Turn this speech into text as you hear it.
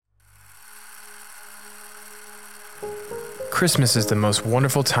Christmas is the most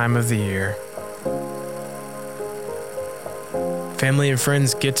wonderful time of the year. Family and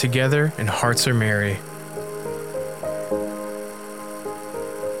friends get together and hearts are merry.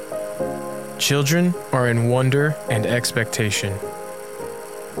 Children are in wonder and expectation.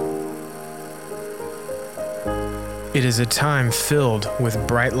 It is a time filled with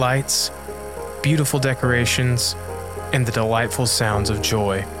bright lights, beautiful decorations, and the delightful sounds of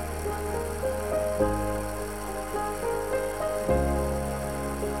joy.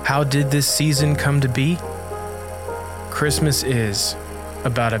 How did this season come to be? Christmas is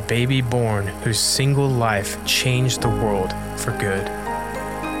about a baby born whose single life changed the world for good.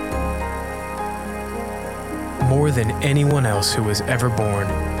 More than anyone else who was ever born,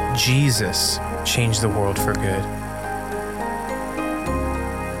 Jesus changed the world for good.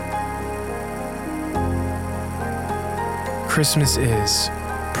 Christmas is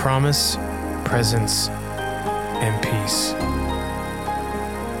promise, presents, and peace.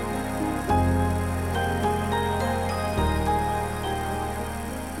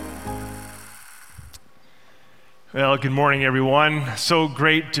 Well, good morning, everyone. So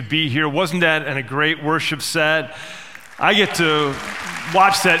great to be here. Wasn't that a great worship set? I get to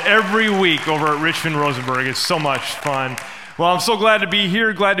watch that every week over at Richmond Rosenberg. It's so much fun. Well, I'm so glad to be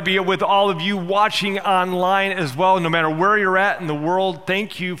here, glad to be with all of you watching online as well. No matter where you're at in the world,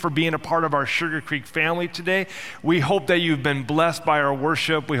 thank you for being a part of our Sugar Creek family today. We hope that you've been blessed by our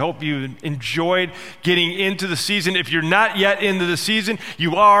worship. We hope you enjoyed getting into the season. If you're not yet into the season,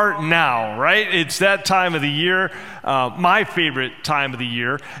 you are now, right? It's that time of the year, my favorite time of the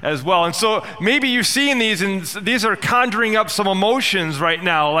year as well. And so maybe you're seeing these, and these are conjuring up some emotions right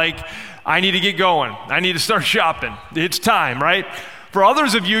now, like, I need to get going. I need to start shopping. It's time, right? For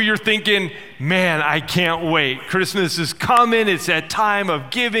others of you, you're thinking, man, I can't wait. Christmas is coming. It's that time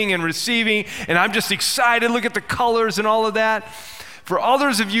of giving and receiving, and I'm just excited. Look at the colors and all of that. For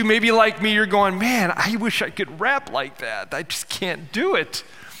others of you, maybe like me, you're going, man, I wish I could wrap like that. I just can't do it.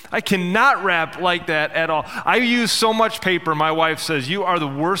 I cannot wrap like that at all. I use so much paper. My wife says, you are the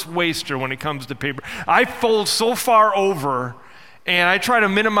worst waster when it comes to paper. I fold so far over, and I try to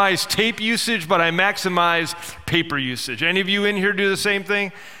minimize tape usage, but I maximize paper usage. Any of you in here do the same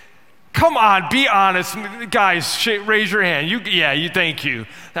thing? Come on, be honest. Guys, raise your hand. Thank you.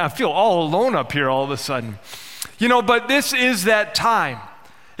 I feel all alone up here all of a sudden. But this is that time.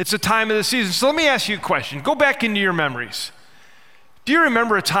 It's a time of the season. So let me ask you a question. Go back into your memories. Do you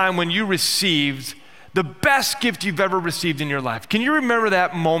remember a time when you received the best gift you've ever received in your life? Can you remember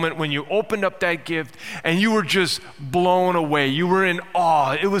that moment when you opened up that gift and you were just blown away? You were in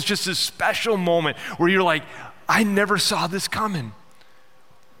awe. It was just a special moment where you're like, I never saw this coming.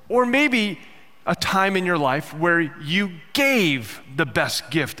 Or maybe a time in your life where you gave the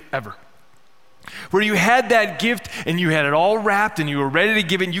best gift ever. Where you had that gift and you had it all wrapped and you were ready to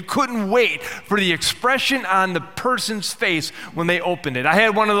give it, and you couldn't wait for the expression on the person's face when they opened it. I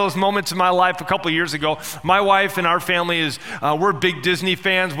had one of those moments in my life a couple of years ago. My wife and our family we're big Disney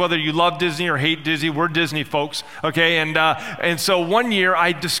fans. Whether you love Disney or hate Disney, we're Disney folks, okay? And so one year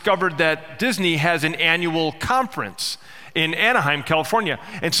I discovered that Disney has an annual conference in Anaheim, California.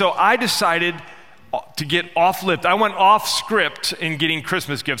 And so I decided to get off lift. I went off script in getting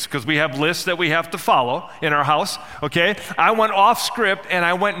Christmas gifts because we have lists that we have to follow in our house, okay? I went off script and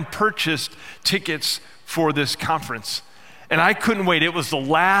I went and purchased tickets for this conference. And I couldn't wait. It was the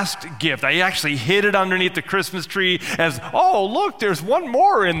last gift. I actually hid it underneath the Christmas tree as, oh, look, there's one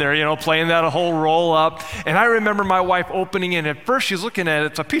more in there, playing that whole roll up. And I remember my wife opening it. At first she's looking at it.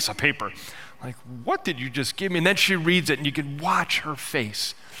 It's a piece of paper. Like, what did you just give me? And then she reads it and you can watch her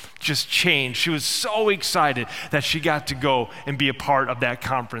face just change. She was so excited that she got to go and be a part of that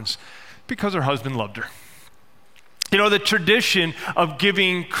conference because her husband loved her. The tradition of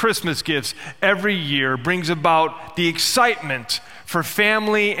giving Christmas gifts every year brings about the excitement for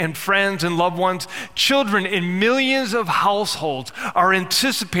family and friends and loved ones. Children in millions of households are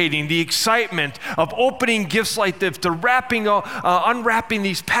anticipating the excitement of opening gifts like this, to unwrapping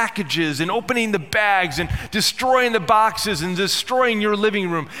these packages and opening the bags and destroying the boxes and destroying your living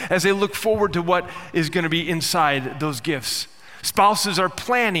room as they look forward to what is going to be inside those gifts. Spouses are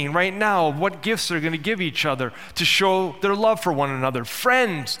planning right now what gifts they're going to give each other to show their love for one another.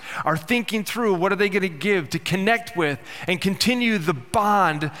 Friends are thinking through what are they going to give to connect with and continue the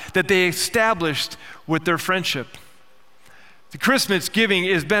bond that they established with their friendship. The Christmas giving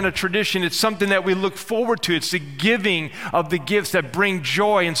has been a tradition. It's something that we look forward to. It's the giving of the gifts that bring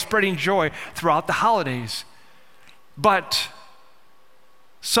joy and spreading joy throughout the holidays. But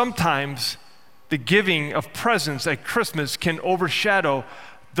sometimes the giving of presents at Christmas can overshadow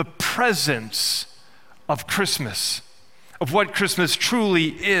the presence of Christmas, of what Christmas truly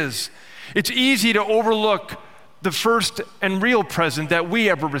is. It's easy to overlook the first and real present that we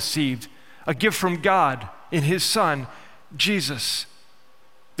ever received, a gift from God in his Son, Jesus.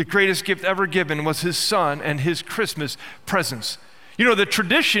 The greatest gift ever given was his Son and his Christmas presents. You know, the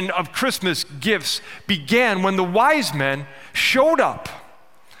tradition of Christmas gifts began when the wise men showed up.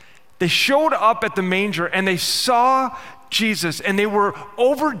 They showed up at the manger and they saw Jesus and they were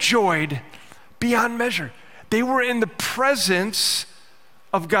overjoyed beyond measure. They were in the presence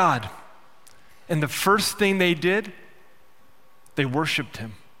of God. And the first thing they did, they worshiped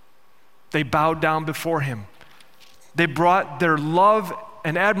him. They bowed down before him. They brought their love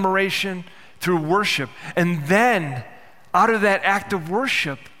and admiration through worship. And then, out of that act of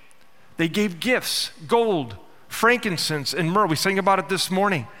worship, they gave gifts, gold, frankincense, and myrrh. We sang about it this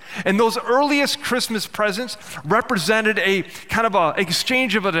morning. And those earliest Christmas presents represented a kind of an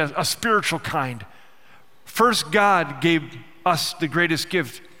exchange of a spiritual kind. First, God gave us the greatest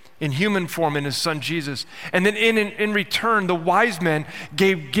gift in human form in his Son Jesus. And then in return, the wise men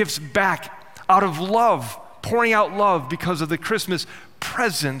gave gifts back out of love, pouring out love because of the Christmas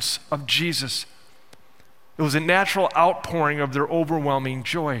presence of Jesus. It was a natural outpouring of their overwhelming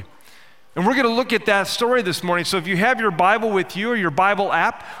joy. And we're going to look at that story this morning. So if you have your Bible with you or your Bible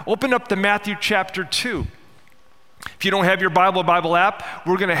app, open up to Matthew chapter 2. If you don't have your Bible app,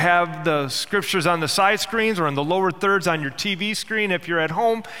 we're going to have the scriptures on the side screens or in the lower thirds on your TV screen if you're at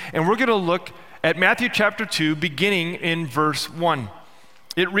home. And we're going to look at Matthew chapter 2, beginning in verse 1.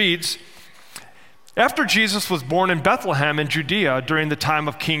 It reads, "After Jesus was born in Bethlehem in Judea during the time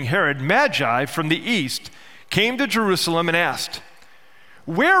of King Herod, Magi from the east came to Jerusalem and asked,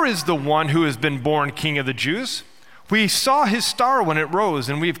 'Where is the one who has been born King of the Jews? We saw his star when it rose,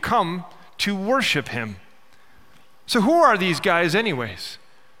 and we've come to worship him.'" So who are these guys anyways?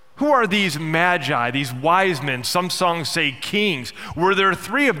 Who are these magi, these wise men? Some songs say kings. Were there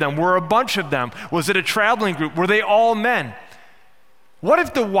 3 of them? Were a bunch of them? Was it a traveling group? Were they all men? What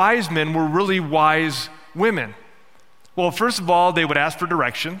if the wise men were really wise women? Well, first of all, they would ask for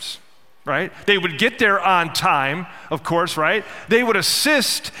directions, right? They would get there on time, of course, right? They would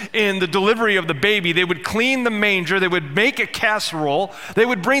assist in the delivery of the baby. They would clean the manger. They would make a casserole. They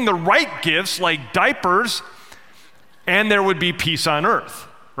would bring the right gifts like diapers, and there would be peace on earth,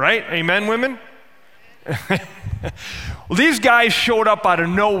 right? Amen, women? Well, these guys showed up out of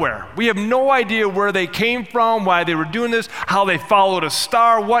nowhere. We have no idea where they came from, why they were doing this, how they followed a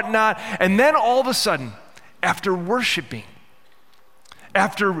star, whatnot. And then all of a sudden, after worshiping,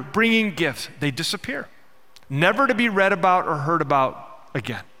 after bringing gifts, they disappear, never to be read about or heard about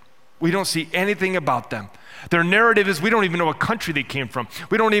again. We don't see anything about them. Their narrative is we don't even know what country they came from.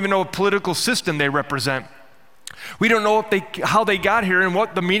 We don't even know what political system they represent. We don't know how they got here and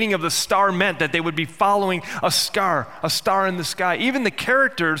what the meaning of the star meant, that they would be following a star in the sky. Even the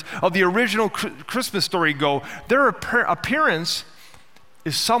characters of the original Christmas story go, their appearance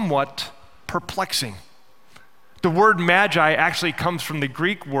is somewhat perplexing. The word magi actually comes from the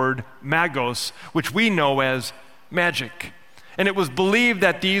Greek word magos, which we know as magic. And it was believed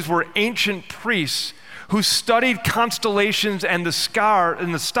that these were ancient priests who studied constellations and the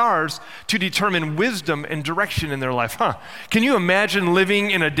stars to determine wisdom and direction in their life. Can you imagine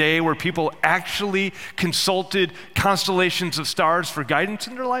living in a day where people actually consulted constellations of stars for guidance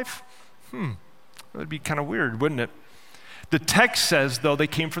in their life? That would be kind of weird, wouldn't it? The text says, though, they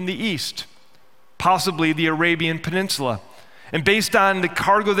came from the east, possibly the Arabian Peninsula. And based on the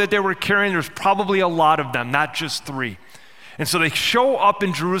cargo that they were carrying, there's probably a lot of them, not just 3. And so they show up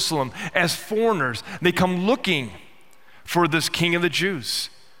in Jerusalem as foreigners. They come looking for this King of the Jews.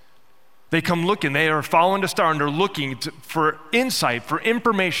 They come looking. They are following the star, and they're looking for insight, for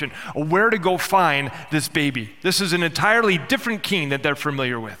information, of where to go find this baby. This is an entirely different king that they're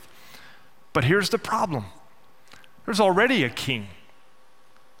familiar with. But here's the problem. There's already a king.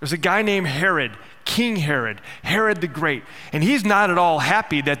 There's a guy named Herod, King Herod, Herod the Great. And he's not at all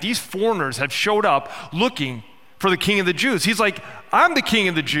happy that these foreigners have showed up looking for the King of the Jews. He's like, I'm the King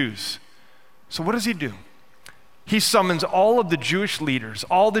of the Jews. So what does he do? He summons all of the Jewish leaders,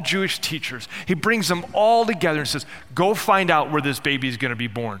 all the Jewish teachers. He brings them all together and says, go find out where this baby is going to be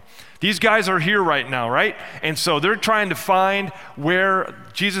born. These guys are here right now, right? And so they're trying to find where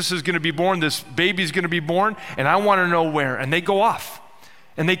Jesus is going to be born, this baby is going to be born, and I want to know where. And they go off.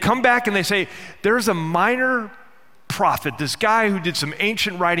 And they come back and they say, there's a minor prophet, this guy who did some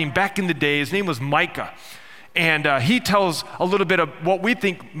ancient writing back in the day. His name was Micah. And he tells a little bit of what we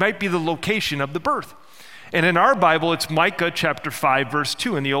think might be the location of the birth. And in our Bible, it's Micah chapter 5, verse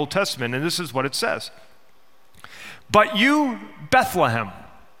 2 in the Old Testament. And this is what it says. "But you, Bethlehem,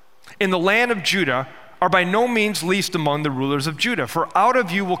 in the land of Judah, are by no means least among the rulers of Judah, for out of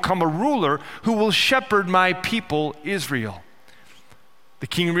you will come a ruler who will shepherd my people Israel. The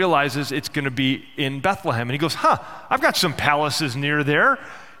king realizes it's going to be in Bethlehem, and he goes, I've got some palaces near there.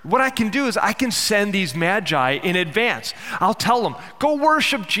 What I can do is I can send these magi in advance. I'll tell them, go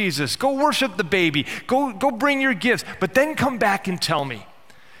worship Jesus, go worship the baby, go bring your gifts, but then come back and tell me.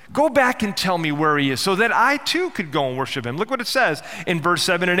 Go back and tell me where he is so that I too could go and worship him. Look what it says in verse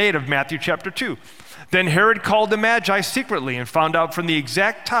 7 and 8 of Matthew chapter 2. Then Herod called the magi secretly and found out from the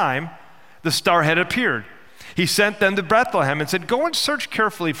exact time the star had appeared. He sent them to Bethlehem and said, go and search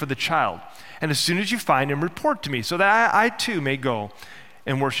carefully for the child. And as soon as you find him, report to me so that I too may go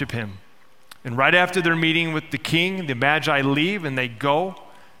and worship him. And right after their meeting with the king, the magi leave and they go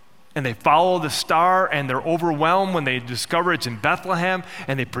and they follow the star, and they're overwhelmed when they discover it's in Bethlehem,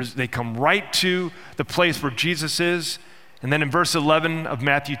 and they come right to the place where Jesus is. And then in verse 11 of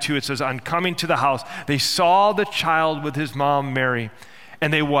Matthew 2, it says, on coming to the house, they saw the child with his mom Mary,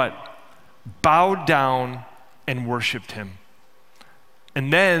 and they what? Bowed down and worshiped him.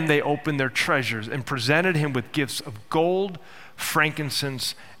 And then they opened their treasures and presented him with gifts of gold,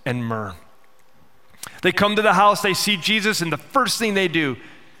 frankincense, and myrrh. They come to the house, they see Jesus, and the first thing they do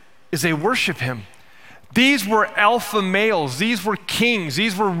is they worship him. These were alpha males. These were kings.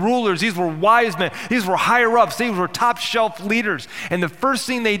 These were rulers. These were wise men. These were higher ups. These were top shelf leaders. And the first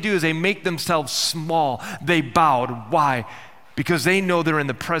thing they do is they make themselves small. They bowed. Why? Because they know they're in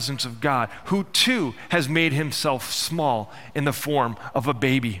the presence of God, who too has made himself small in the form of a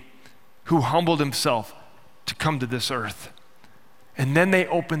baby, who humbled himself to come to this earth. And then they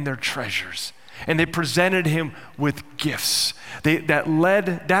opened their treasures and they presented him with gifts.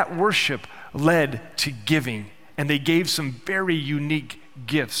 That worship led to giving, and they gave some very unique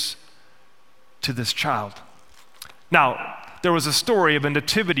gifts to this child. Now, there was a story of a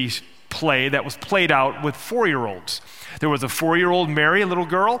nativity play that was played out with 4-year-olds. There was a 4-year-old Mary, a little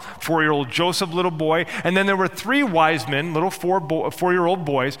girl, 4-year-old Joseph, little boy, and then there were 3 wise men, little 4-year-old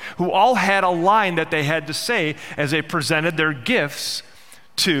boys, who all had a line that they had to say as they presented their gifts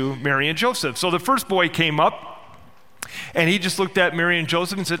to Mary and Joseph. So the first boy came up, and he just looked at Mary and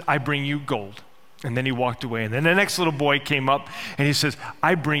Joseph and said, I bring you gold. And then he walked away. And then the next little boy came up, and he says,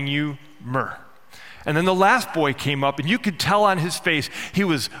 I bring you myrrh. And then the last boy came up, and you could tell on his face, he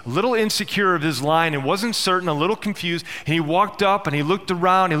was a little insecure of his line and wasn't certain, a little confused. And he walked up, and he looked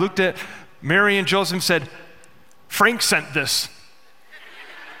around, he looked at Mary and Joseph and said, Frank sent this.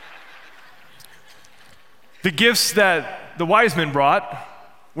 The gifts that the wise men brought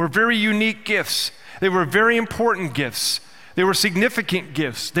were very unique gifts. They were very important gifts. They were significant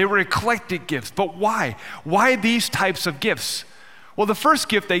gifts. They were eclectic gifts. But why? Why these types of gifts? Well, the first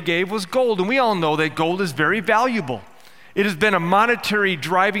gift they gave was gold, and we all know that gold is very valuable. It has been a monetary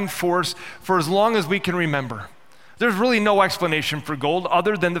driving force for as long as we can remember. There's really no explanation for gold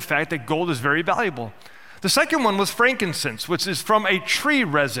other than the fact that gold is very valuable. The second one was frankincense, which is from a tree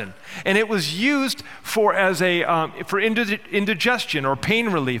resin, and it was used for indigestion or pain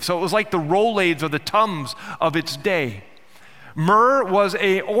relief. So it was like the Rolaids or the Tums of its day. Myrrh was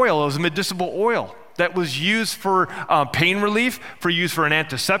a medicinal oil that was used for pain relief, used for an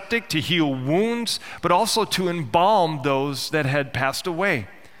antiseptic to heal wounds, but also to embalm those that had passed away.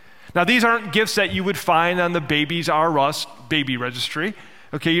 Now, these aren't gifts that you would find on the Babies R Us baby registry.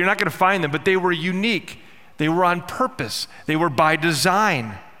 Okay, you're not going to find them, but they were unique. They were on purpose. They were by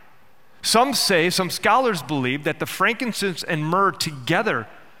design. Some scholars believe that the frankincense and myrrh together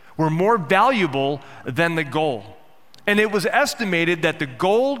were more valuable than the gold. And it was estimated that the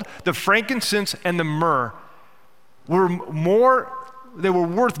gold, the frankincense, and the myrrh were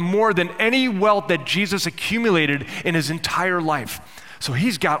worth more than any wealth that Jesus accumulated in his entire life. So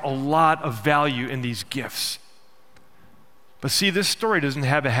he's got a lot of value in these gifts. But see, this story doesn't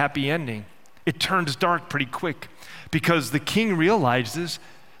have a happy ending. It turns dark pretty quick because the king realizes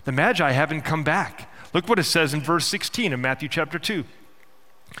the Magi haven't come back. Look what it says in verse 16 of Matthew chapter 2.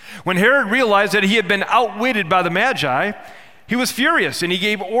 When Herod realized that he had been outwitted by the Magi, he was furious, and he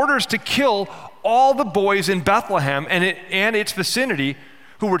gave orders to kill all the boys in Bethlehem and its vicinity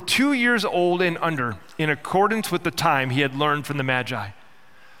who were 2 years old and under, in accordance with the time he had learned from the Magi.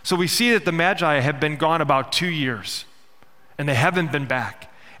 So we see that the Magi have been gone about 2 years, and they haven't been back.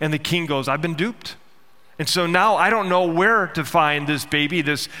 And the king goes, I've been duped. And so now I don't know where to find this baby,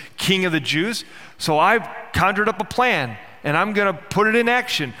 this king of the Jews. So I've conjured up a plan, and I'm going to put it in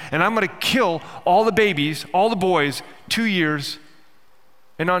action, and I'm going to kill all the babies, all the boys, 2 years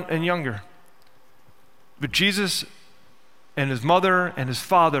and younger. But Jesus and his mother and his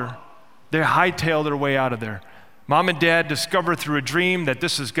father, they hightail their way out of there. Mom and dad discover through a dream that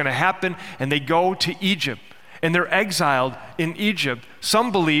this is going to happen, and they go to Egypt. And they're exiled in Egypt.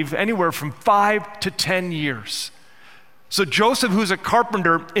 Some believe anywhere from 5 to 10 years. So Joseph, who's a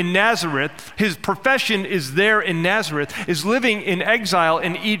carpenter in Nazareth, his profession is there in Nazareth, is living in exile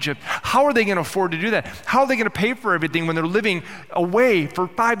in Egypt. How are they going to afford to do that? How are they going to pay for everything when they're living away for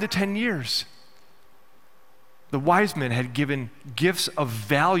 5 to 10 years? The wise men had given gifts of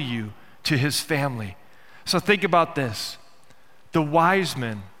value to his family. So think about this. The wise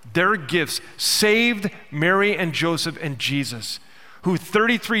men, their gifts saved Mary and Joseph and Jesus, who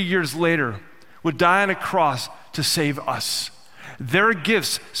 33 years later would die on a cross to save us. Their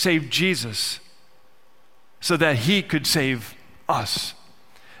gifts saved Jesus so that he could save us.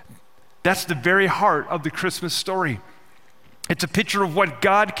 That's the very heart of the Christmas story. It's a picture of what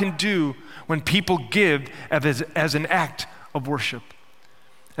God can do when people give as an act of worship.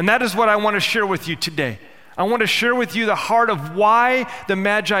 And that is what I want to share with you today. I want to share with you the heart of why the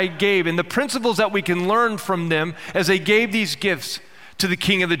Magi gave and the principles that we can learn from them as they gave these gifts to the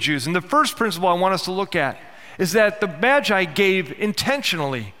King of the Jews. And the first principle I want us to look at is that the Magi gave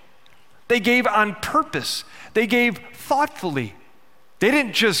intentionally. They gave on purpose. They gave thoughtfully. They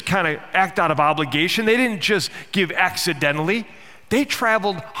didn't just kind of act out of obligation. They didn't just give accidentally. They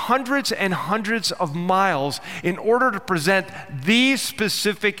traveled hundreds and hundreds of miles in order to present these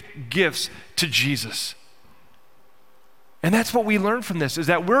specific gifts to Jesus. And that's what we learn from this, is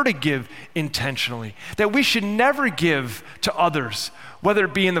that we're to give intentionally, that we should never give to others, whether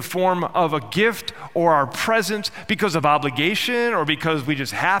it be in the form of a gift or our presence because of obligation or because we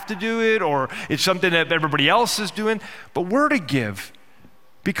just have to do it or it's something that everybody else is doing, but we're to give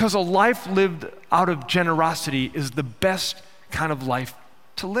because a life lived out of generosity is the best kind of life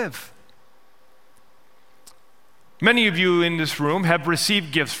to live. Many of you in this room have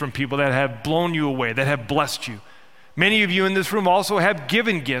received gifts from people that have blown you away, that have blessed you. Many of you in this room also have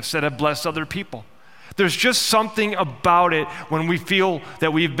given gifts that have blessed other people. There's just something about it when we feel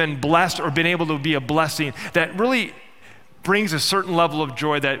that we've been blessed or been able to be a blessing that really brings a certain level of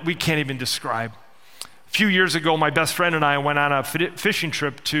joy that we can't even describe. A few years ago, my best friend and I went on a fishing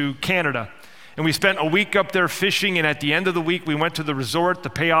trip to Canada. And we spent a week up there fishing, and at the end of the week, we went to the resort to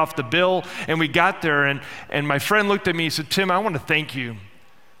pay off the bill, and we got there, and my friend looked at me and said, "Tim, I want to thank you.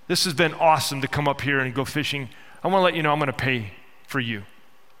 This has been awesome to come up here and go fishing. I want to let you know I'm going to pay for you."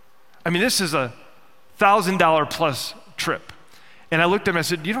 I mean, this is a $1,000 plus trip. And I looked at him and I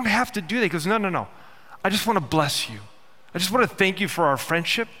said, "You don't have to do that." He goes, No. I just want to bless you. I just want to thank you for our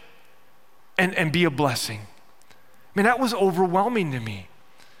friendship and be a blessing. I mean, that was overwhelming to me.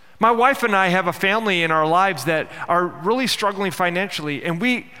 My wife and I have a family in our lives that are really struggling financially, and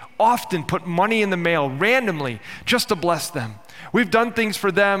we often put money in the mail randomly just to bless them. We've done things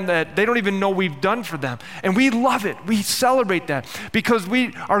for them that they don't even know we've done for them. And we love it. We celebrate that because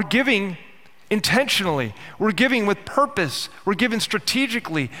we are giving intentionally. We're giving with purpose. We're giving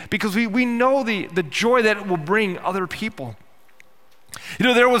strategically because we know the joy that it will bring other people. You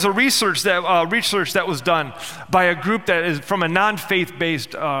know, there was a research that was done by a group that is from a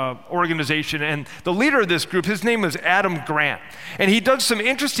non-faith-based organization, and the leader of this group, his name was Adam Grant, and he does some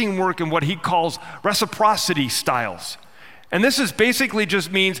interesting work in what he calls reciprocity styles. And this is basically just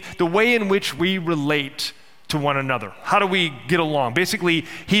means the way in which we relate to one another. How do we get along? Basically,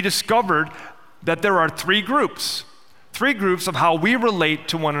 he discovered that there are three groups of how we relate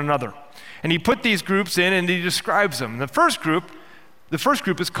to one another. And he put these groups in and he describes them. The first group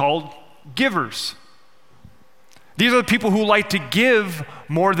is called givers. These are the people who like to give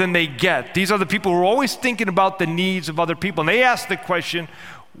more than they get. These are the people who are always thinking about the needs of other people. And they ask the question,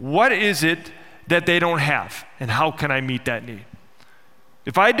 what is it that they don't have? And how can I meet that need?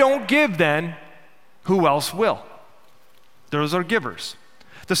 If I don't give, then who else will? Those are givers.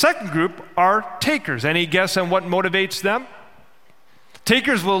 The second group are takers. Any guess on what motivates them?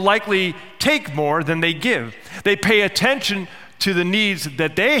 Takers will likely take more than they give. They pay attention to the needs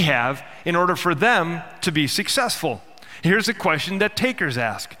that they have in order for them to be successful. Here's a question that takers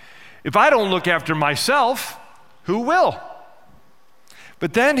ask. If I don't look after myself, who will?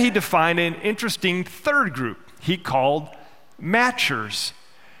 But then he defined an interesting third group he called matchers.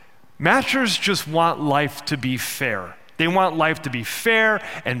 Matchers just want life to be fair. They want life to be fair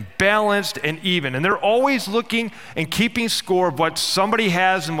and balanced and even. And they're always looking and keeping score of what somebody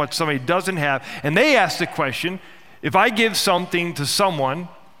has and what somebody doesn't have. And they ask the question, if I give something to someone,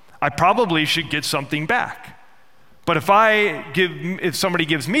 I probably should get something back. But if somebody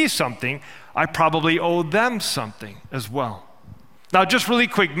gives me something, I probably owe them something as well. Now, just really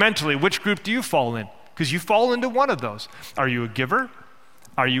quick, mentally, which group do you fall in? Because you fall into one of those. Are you a giver?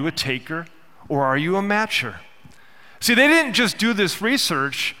 Are you a taker? Or are you a matcher? See, they didn't just do this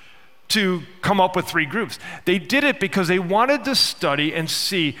research to come up with 3 groups. They did it because they wanted to study and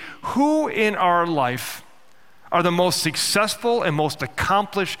see who in our life are the most successful and most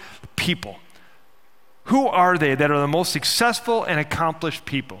accomplished people. Who are they that are the most successful and accomplished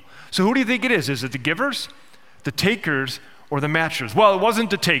people? So who do you think it is? Is it the givers, the takers, or the matchers? Well, it wasn't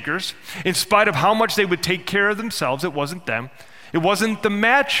the takers. In spite of how much they would take care of themselves, it wasn't them. It wasn't the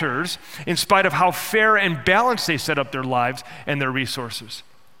matchers, in spite of how fair and balanced they set up their lives and their resources.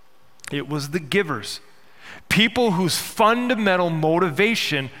 It was the givers, people whose fundamental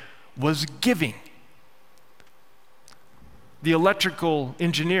motivation was giving. The electrical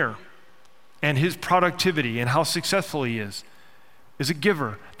engineer and his productivity and how successful he is a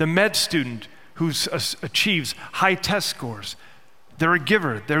giver. The med student who achieves high test scores, they're a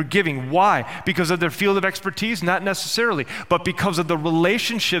giver. They're giving. Why? Because of their field of expertise? Not necessarily, but because of the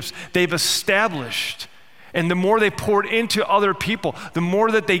relationships they've established. And the more they poured into other people, the more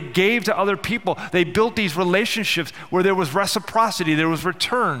that they gave to other people, they built these relationships where there was reciprocity, there was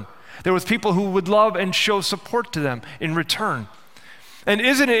return. There was people who would love and show support to them in return. And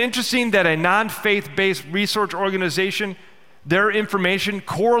isn't it interesting that a non-faith-based research organization, their information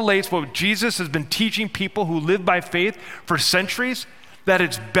correlates what Jesus has been teaching people who live by faith for centuries, that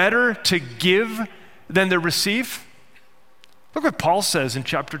it's better to give than to receive? Look what Paul says in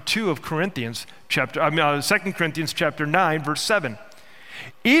chapter 2 of Corinthians, 2 Corinthians chapter 9, verse 7.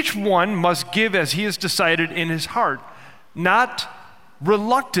 Each one must give as he has decided in his heart, not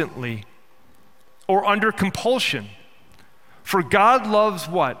reluctantly or under compulsion. For God loves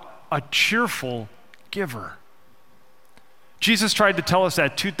what? A cheerful giver. Jesus tried to tell us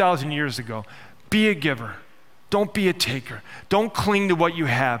that 2,000 years ago. Be a giver. Don't be a taker. Don't cling to what you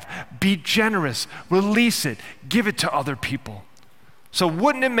have. Be generous. Release it. Give it to other people. So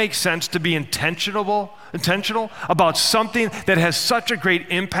wouldn't it make sense to be intentional about something that has such a great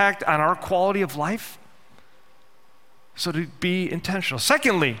impact on our quality of life? So to be intentional.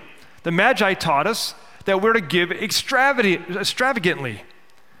 Secondly, the Magi taught us that we're to give extravagantly.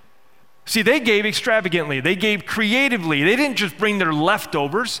 See, they gave extravagantly. They gave creatively. They didn't just bring their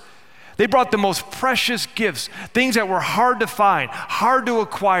leftovers. They brought the most precious gifts, things that were hard to find, hard to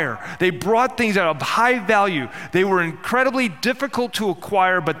acquire. They brought things that are of high value. They were incredibly difficult to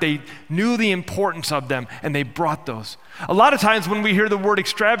acquire, but they knew the importance of them, and they brought those. A lot of times when we hear the word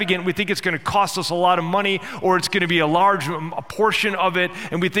extravagant, we think it's going to cost us a lot of money, or it's going to be a portion of it,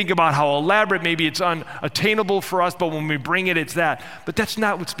 and we think about how elaborate, maybe it's unattainable for us, but when we bring it, it's that. But that's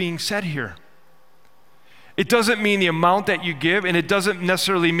not what's being said here. It doesn't mean the amount that you give, and it doesn't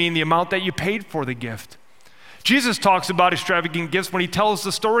necessarily mean the amount that you paid for the gift. Jesus talks about extravagant gifts when he tells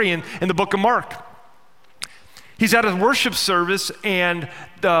the story in the book of Mark. He's at a worship service, and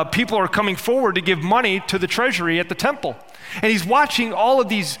the people are coming forward to give money to the treasury at the temple. And he's watching all of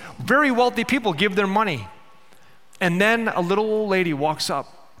these very wealthy people give their money. And then a little old lady walks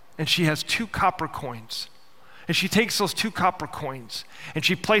up, and she has 2 copper coins. And she takes those 2 copper coins, and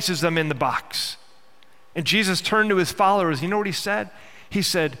she places them in the box. And Jesus turned to his followers. You know what he said? He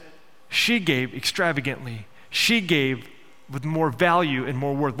said, she gave extravagantly. She gave with more value and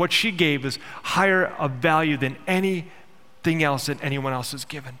more worth. What she gave is higher of value than anything else that anyone else has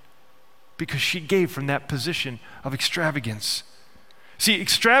given, because she gave from that position of extravagance. See,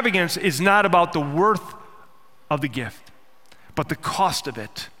 extravagance is not about the worth of the gift, but the cost of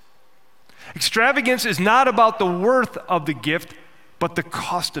it. Extravagance is not about the worth of the gift, but the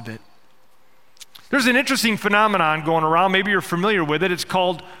cost of it. There's an interesting phenomenon going around. Maybe you're familiar with it. It's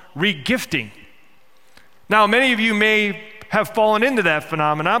called regifting. Now, many of you may have fallen into that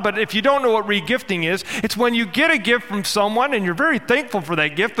phenomenon, but if you don't know what regifting is, it's when you get a gift from someone and you're very thankful for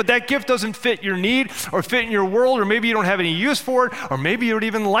that gift, but that gift doesn't fit your need or fit in your world, or maybe you don't have any use for it, or maybe you don't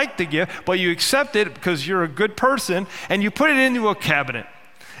even like the gift, but you accept it because you're a good person and you put it into a cabinet.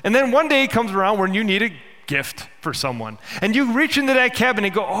 And then one day it comes around when you need a gift for someone. And you reach into that cabinet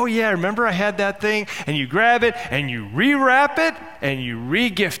and go, oh yeah, remember I had that thing? And you grab it and you rewrap it and you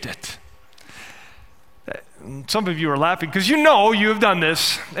re-gift it. Some of you are laughing because you know you have done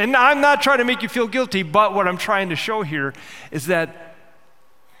this. And I'm not trying to make you feel guilty, but what I'm trying to show here is that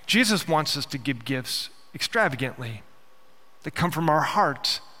Jesus wants us to give gifts extravagantly that come from our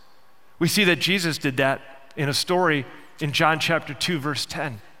hearts. We see that Jesus did that in a story in John chapter 2, verse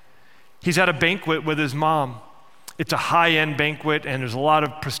 10. He's at a banquet with his mom. It's a high-end banquet, and there's a lot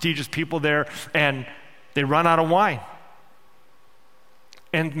of prestigious people there, and they run out of wine.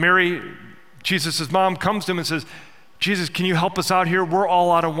 And Mary, Jesus' mom, comes to him and says, Jesus, can you help us out here? We're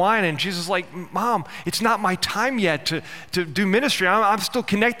all out of wine. And Jesus is like, Mom, it's not my time yet to do ministry. I'm still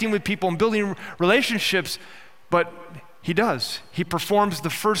connecting with people and building relationships. But he does. He performs the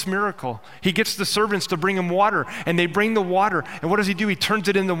first miracle. He gets the servants to bring him water, and they bring the water. And what does he do? He turns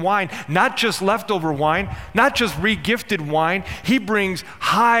it into wine, not just leftover wine, not just re-gifted wine. He brings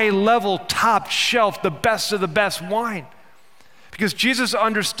high-level, top shelf, the best of the best wine. Because Jesus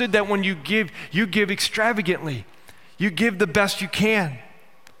understood that when you give extravagantly. You give the best you can.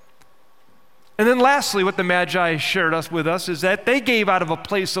 And then lastly, what the Magi shared with us is that they gave out of a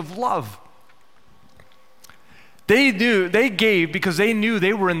place of love. They gave because they knew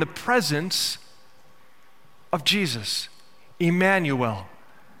they were in the presence of Jesus, Emmanuel,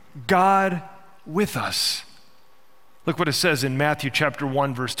 God with us. Look what it says in Matthew chapter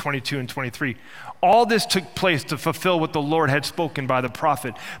 1, verse 22 and 23. All this took place to fulfill what the Lord had spoken by the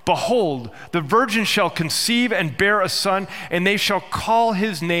prophet. Behold, the virgin shall conceive and bear a son, and they shall call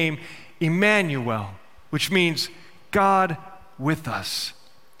his name Emmanuel, which means God with us.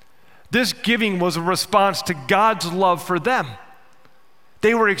 This giving was a response to God's love for them.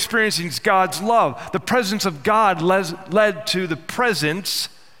 They were experiencing God's love. The presence of God led to the presents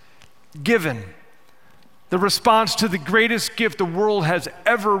given. The response to the greatest gift the world has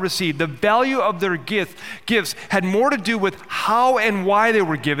ever received. The value of their gifts had more to do with how and why they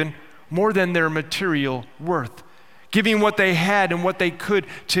were given more than their material worth. Giving what they had and what they could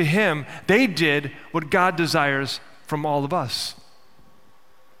to him, they did what God desires from all of us.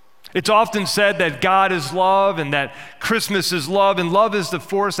 It's often said that God is love and that Christmas is love, and love is the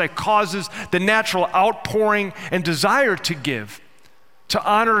force that causes the natural outpouring and desire to give, to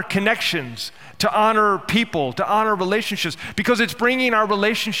honor connections, to honor people, to honor relationships, because it's bringing our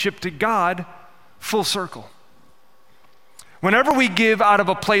relationship to God full circle. Whenever we give out of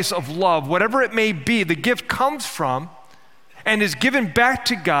a place of love, whatever it may be, the gift comes from and is given back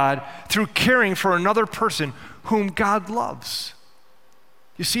to God through caring for another person whom God loves.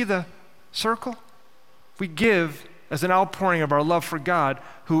 You see the circle? We give as an outpouring of our love for God,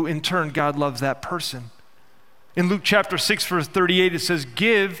 who in turn God loves that person. In Luke chapter 6, verse 38, it says,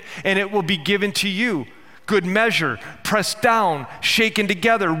 "Give, and it will be given to you. Good measure, pressed down, shaken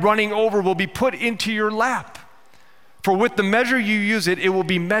together, running over, will be put into your lap. For with the measure you use it will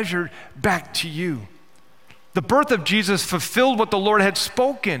be measured back to you." The birth of Jesus fulfilled what the Lord had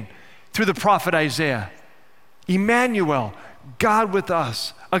spoken through the prophet Isaiah. Emmanuel, God with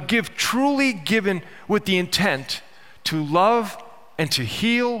us, a gift truly given with the intent to love and to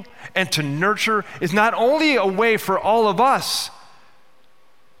heal and to nurture, is not only a way for all of us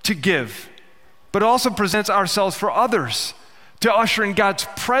to give, but also presents ourselves for others, to usher in God's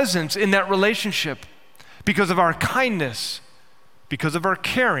presence in that relationship because of our kindness, because of our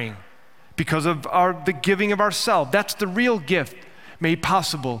caring, because of the giving of ourselves. That's the real gift made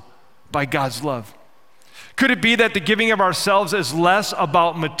possible by God's love. Could it be that the giving of ourselves is less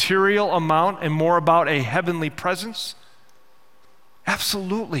about material amount and more about a heavenly presence?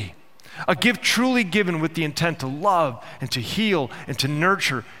 Absolutely. A gift truly given with the intent to love and to heal and to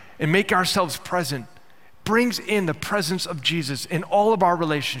nurture and make ourselves present brings in the presence of Jesus in all of our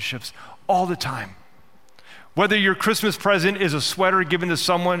relationships all the time. Whether your Christmas present is a sweater given to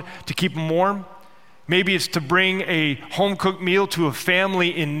someone to keep them warm, maybe it's to bring a home-cooked meal to a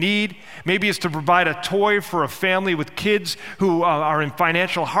family in need, maybe it's to provide a toy for a family with kids who are in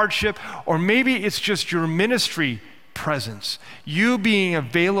financial hardship, or maybe it's just your ministry presence, you being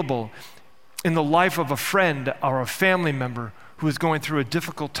available in the life of a friend or a family member who is going through a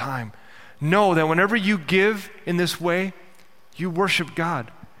difficult time. Know that whenever you give in this way, you worship God.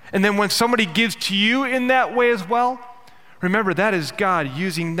 And then when somebody gives to you in that way as well, remember that is God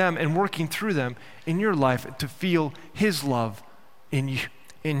using them and working through them in your life to feel his love in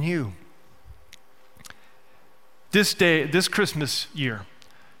you. This Christmas year,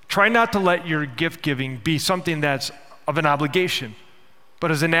 try not to let your gift giving be something that's of an obligation,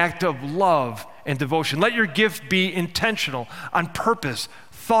 but as an act of love and devotion. Let your gift be intentional, on purpose,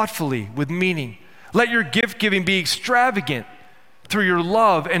 thoughtfully, with meaning. Let your gift giving be extravagant through your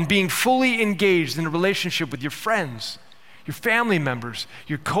love and being fully engaged in a relationship with your friends, your family members,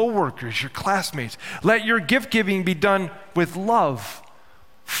 your coworkers, your classmates. Let your gift giving be done with love,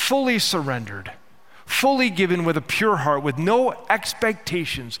 fully surrendered, fully given with a pure heart, with no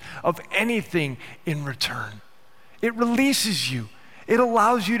expectations of anything in return. It releases you. It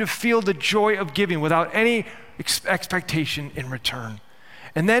allows you to feel the joy of giving without any expectation in return.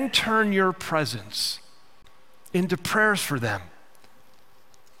 And then turn your presence into prayers for them.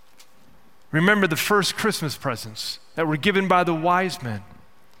 Remember the first Christmas presents that were given by the wise men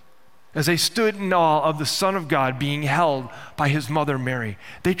as they stood in awe of the Son of God being held by his mother Mary.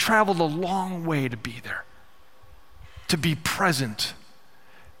 They traveled a long way to be there, to be present.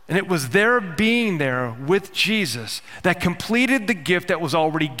 And it was their being there with Jesus that completed the gift that was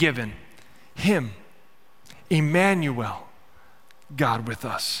already given. Him, Emmanuel, God with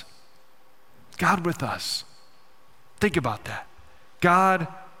us. God with us. Think about that. God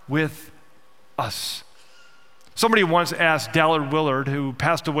with us. Somebody once asked Dallard Willard, who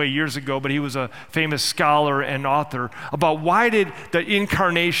passed away years ago, but he was a famous scholar and author, about why did the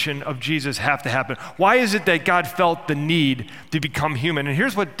incarnation of Jesus have to happen? Why is it that God felt the need to become human? And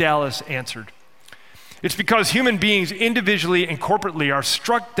here's what Dallas answered. It's because human beings individually and corporately are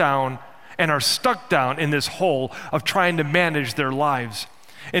struck down and are stuck down in this hole of trying to manage their lives.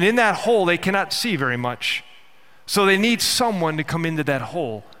 And in that hole, they cannot see very much. So they need someone to come into that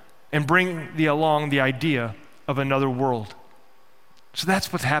hole and bring along the idea of another world. So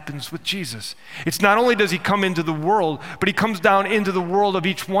that's what happens with Jesus. It's not only does he come into the world, but he comes down into the world of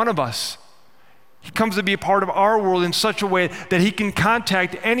each one of us. He comes to be a part of our world in such a way that he can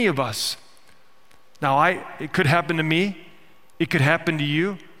contact any of us. Now, it could happen to me. It could happen to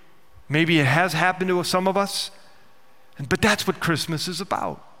you. Maybe it has happened to some of us. But that's what Christmas is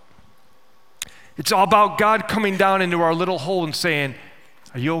about. It's all about God coming down into our little hole and saying,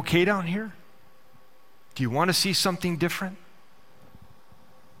 "Are you okay down here? Do you want to see something different?"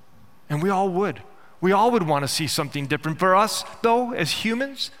 And we all would. We all would want to see something different. For us, though, as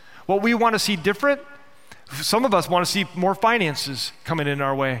humans, what we want to see different, some of us want to see more finances coming in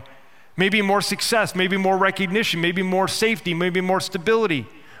our way. Maybe more success, maybe more recognition, maybe more safety, maybe more stability,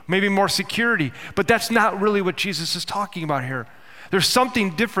 maybe more security. But that's not really what Jesus is talking about here. There's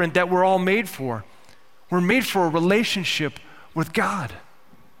something different that we're all made for. We're made for a relationship with God.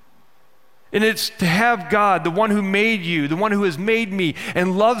 And it's to have God, the one who made you, the one who has made me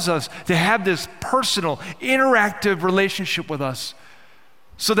and loves us, to have this personal, interactive relationship with us.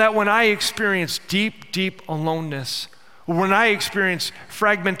 So that when I experience deep, deep aloneness, or when I experience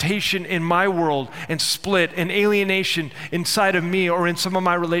fragmentation in my world and split and alienation inside of me or in some of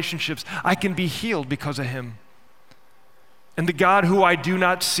my relationships, I can be healed because of him. And the God who I do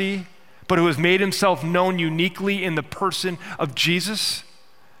not see, but who has made himself known uniquely in the person of Jesus,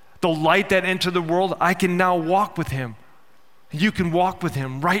 the light that entered the world, I can now walk with him. You can walk with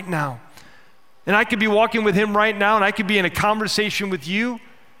him right now. And I could be walking with him right now, and I could be in a conversation with you,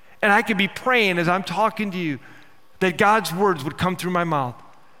 and I could be praying as I'm talking to you that God's words would come through my mouth,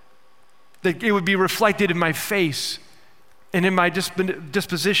 that it would be reflected in my face and in my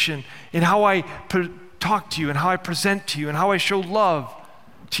disposition, in how I talk to you and how I present to you and how I show love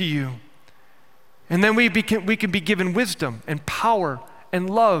to you. And then we can be given wisdom and power and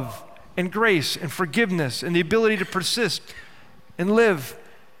love and grace and forgiveness and the ability to persist and live.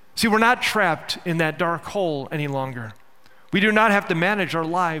 See, we're not trapped in that dark hole any longer. We do not have to manage our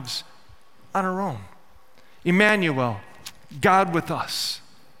lives on our own. Emmanuel, God with us.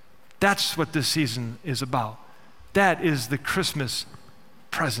 That's what this season is about. That is the Christmas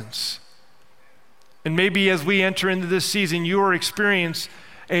presence. And maybe as we enter into this season, you are experiencing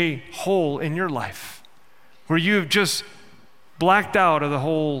a hole in your life where you have just blacked out of the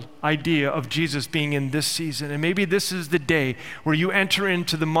whole idea of Jesus being in this season. And maybe this is the day where you enter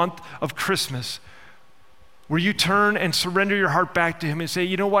into the month of Christmas, where you turn and surrender your heart back to him and say,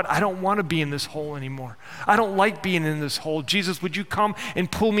 you know what, I don't want to be in this hole anymore. I don't like being in this hole. Jesus, would you come and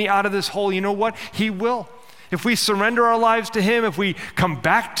pull me out of this hole? You know what? He will. If we surrender our lives to him, if we come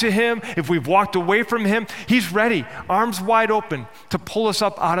back to him, if we've walked away from him, he's ready, arms wide open, to pull us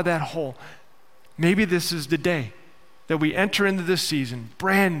up out of that hole. Maybe this is the day that we enter into this season,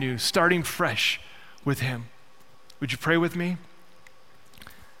 brand new, starting fresh with him. Would you pray with me?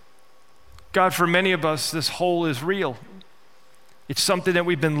 God, for many of us, this hole is real. It's something that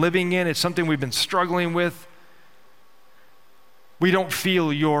we've been living in. It's something we've been struggling with. We don't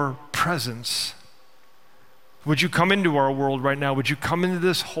feel your presence. Would you come into our world right now? Would you come into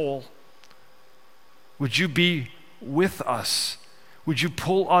this hole? Would you be with us? Would you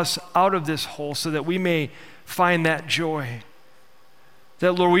pull us out of this hole so that we may find that joy?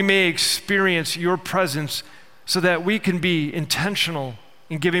 That, Lord, we may experience your presence so that we can be intentional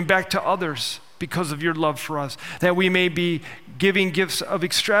in giving back to others because of your love for us. That we may be giving gifts of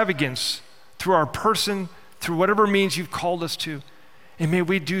extravagance through our person, through whatever means you've called us to. And may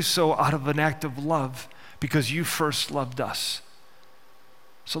we do so out of an act of love because you first loved us.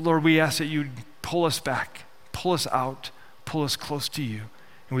 So, Lord, we ask that you pull us back, pull us out, pull us close to you.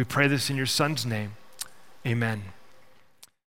 And we pray this in your Son's name. Amen.